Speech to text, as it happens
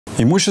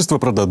Имущество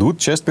продадут,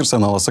 часть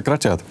персонала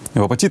сократят.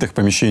 В Апатитах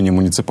помещение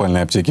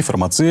муниципальной аптеки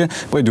 «Фармация»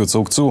 пойдет с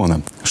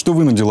аукциона. Что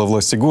вынудило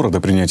власти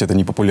города принять это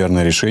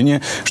непопулярное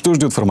решение, что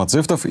ждет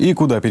фармацевтов и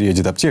куда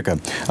переедет аптека?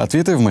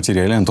 Ответы в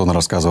материале Антона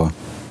Рассказова.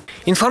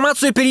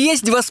 Информацию о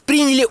переезде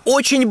восприняли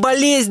очень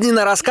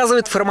болезненно,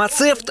 рассказывает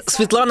фармацевт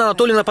Светлана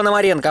Анатольевна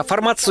Пономаренко.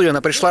 Фармация она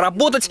пришла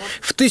работать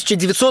в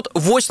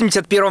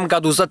 1981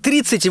 году. За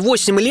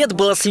 38 лет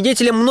была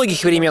свидетелем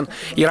многих времен.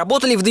 И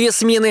работали в 2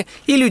 смены,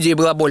 и людей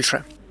было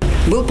больше.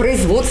 Был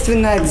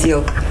производственный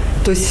отдел.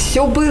 То есть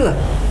все было.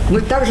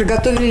 Мы также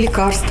готовили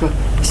лекарства.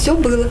 Все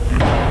было.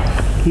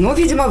 Но,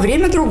 видимо,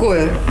 время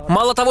другое.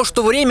 Мало того,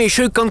 что время,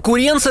 еще и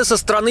конкуренция со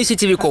стороны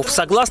сетевиков.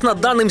 Согласно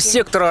данным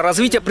сектора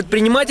развития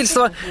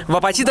предпринимательства, в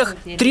Апатитах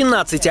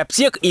 13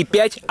 аптек и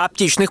 5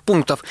 аптечных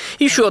пунктов.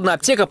 Еще одна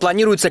аптека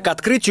планируется к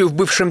открытию в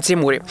бывшем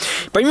Тимуре.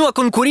 Помимо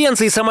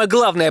конкуренции, самая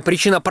главная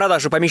причина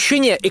продажи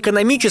помещения –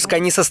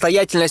 экономическая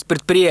несостоятельность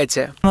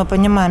предприятия. Мы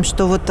понимаем,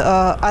 что вот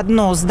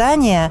одно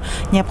здание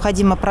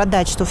необходимо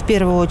продать, что в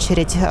первую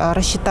очередь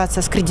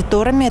рассчитаться с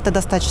кредиторами. Это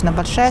достаточно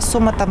большая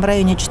сумма, там в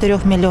районе 4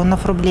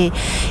 миллионов рублей.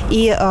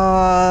 И,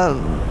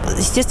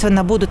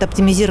 естественно, будут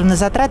оптимизированы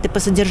затраты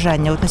по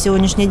содержанию. Вот на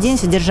сегодняшний день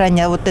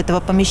содержание вот этого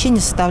помещения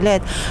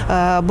составляет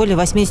более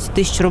 80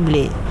 тысяч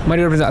рублей.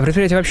 Мария Робертовна, а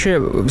предприятие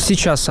вообще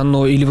сейчас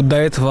оно или вот до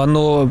этого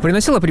оно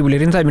приносило прибыль,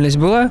 рентабельность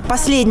была? В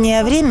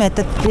последнее время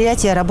это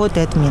предприятие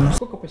работает в минус.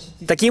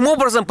 Таким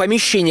образом,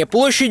 помещение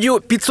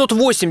площадью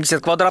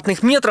 580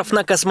 квадратных метров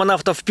на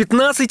Космонавтов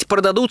 15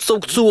 продадут с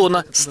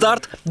аукциона.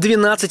 Старт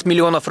 12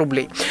 миллионов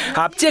рублей.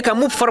 А аптека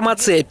МУП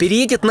 «Фармация»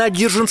 переедет на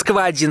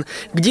Дзержинского 1,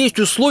 где есть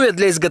условия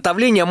для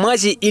изготовления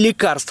мази и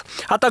лекарств,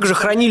 а также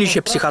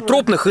хранилище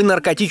психотропных и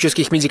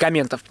наркотических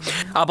медикаментов.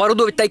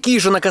 Оборудовать такие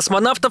же на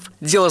Космонавтов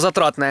 – дело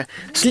затратное.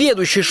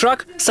 Следующий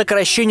шаг –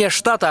 сокращение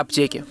штата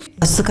аптеки.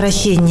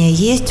 Сокращение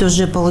есть,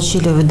 уже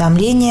получили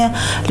уведомления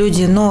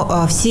люди,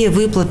 но все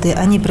выплаты,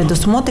 они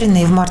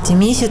предусмотрены. И в марте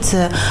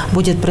месяце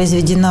будет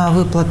произведена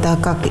выплата,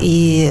 как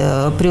и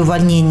при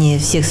увольнении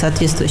всех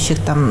соответствующих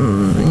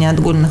там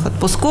неотгульных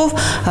отпусков,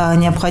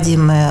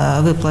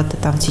 необходимые выплаты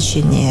там в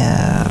течение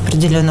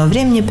определенного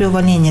времени при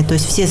увольнении. То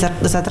есть все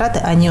затраты,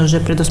 они уже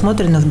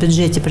предусмотрены в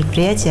бюджете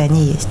предприятия,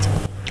 они есть.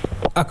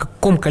 О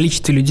каком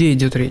количестве людей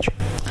идет речь?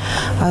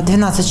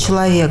 12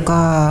 человек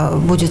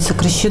будет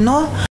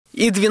сокращено.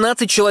 И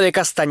 12 человек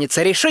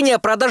останется. Решение о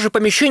продаже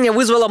помещения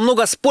вызвало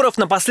много споров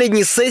на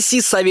последней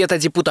сессии Совета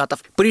депутатов.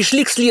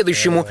 Пришли к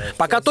следующему.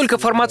 Пока только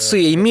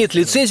фармация имеет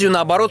лицензию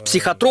на оборот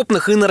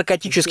психотропных и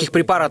наркотических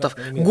препаратов.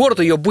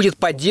 Город ее будет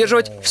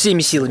поддерживать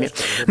всеми силами.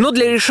 Но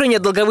для решения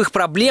долговых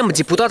проблем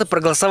депутаты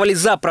проголосовали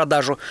за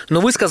продажу. Но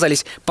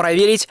высказались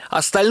проверить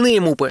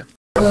остальные МУПы.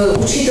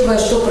 Учитывая,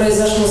 что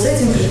произошло с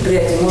этим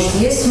предприятием, может,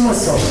 есть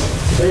смысл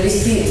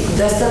провести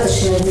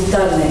достаточно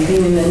детальный,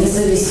 именно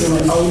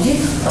независимый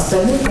аудит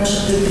остальных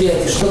наших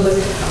предприятий, чтобы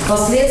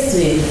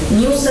впоследствии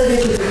ни у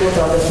Совета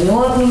депутатов, ни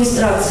у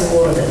администрации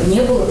города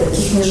не было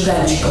таких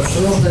нежданчиков,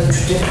 что нужно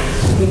чуть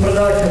не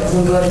продавать, как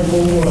мы говорим,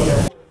 полгорода.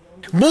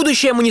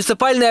 Будущее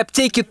муниципальной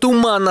аптеки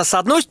туманно. С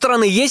одной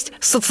стороны, есть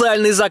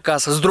социальный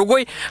заказ. С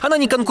другой, она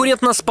не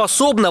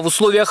конкурентоспособна в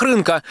условиях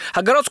рынка.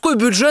 А городской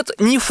бюджет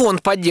не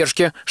фонд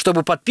поддержки,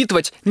 чтобы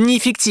подпитывать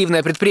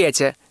неэффективное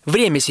предприятие.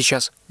 Время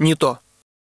сейчас не то.